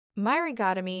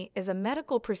Myringotomy is a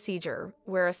medical procedure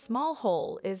where a small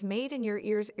hole is made in your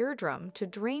ear's eardrum to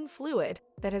drain fluid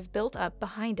that has built up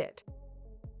behind it.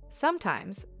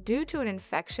 Sometimes, due to an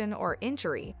infection or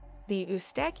injury, the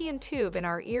Eustachian tube in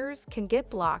our ears can get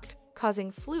blocked,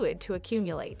 causing fluid to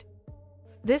accumulate.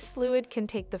 This fluid can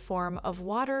take the form of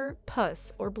water,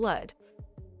 pus, or blood.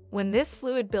 When this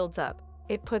fluid builds up,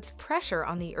 it puts pressure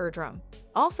on the eardrum,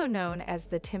 also known as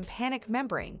the tympanic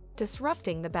membrane,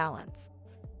 disrupting the balance.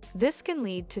 This can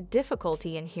lead to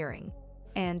difficulty in hearing,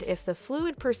 and if the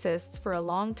fluid persists for a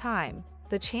long time,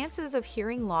 the chances of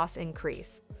hearing loss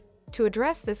increase. To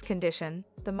address this condition,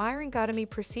 the myringotomy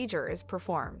procedure is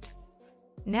performed.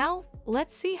 Now,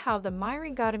 let's see how the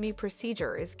myringotomy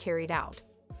procedure is carried out.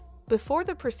 Before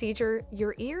the procedure,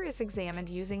 your ear is examined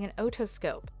using an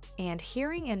otoscope, and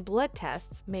hearing and blood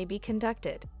tests may be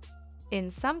conducted. In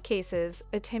some cases,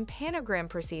 a tympanogram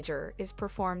procedure is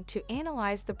performed to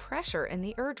analyze the pressure in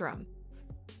the eardrum.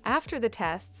 After the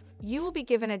tests, you will be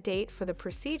given a date for the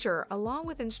procedure along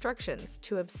with instructions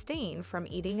to abstain from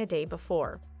eating a day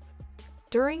before.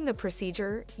 During the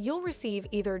procedure, you'll receive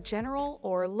either general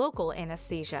or local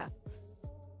anesthesia.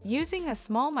 Using a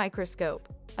small microscope,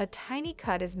 a tiny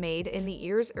cut is made in the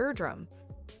ear's eardrum.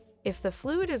 If the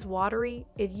fluid is watery,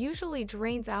 it usually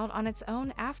drains out on its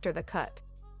own after the cut.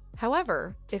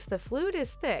 However, if the fluid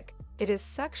is thick, it is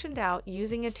suctioned out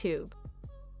using a tube.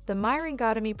 The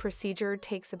myringotomy procedure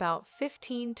takes about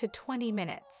 15 to 20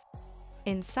 minutes.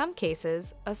 In some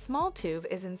cases, a small tube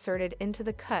is inserted into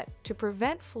the cut to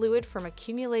prevent fluid from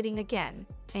accumulating again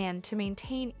and to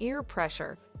maintain ear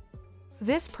pressure.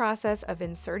 This process of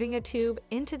inserting a tube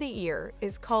into the ear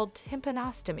is called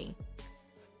tympanostomy.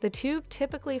 The tube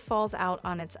typically falls out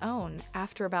on its own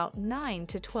after about 9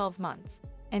 to 12 months,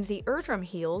 and the eardrum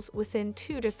heals within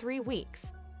 2 to 3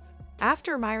 weeks.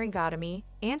 After myringotomy,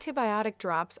 antibiotic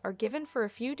drops are given for a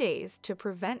few days to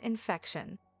prevent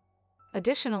infection.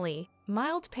 Additionally,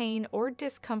 mild pain or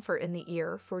discomfort in the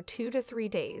ear for 2 to 3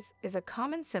 days is a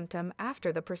common symptom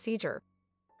after the procedure.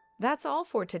 That's all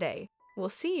for today. We'll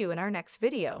see you in our next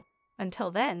video.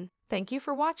 Until then, thank you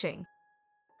for watching.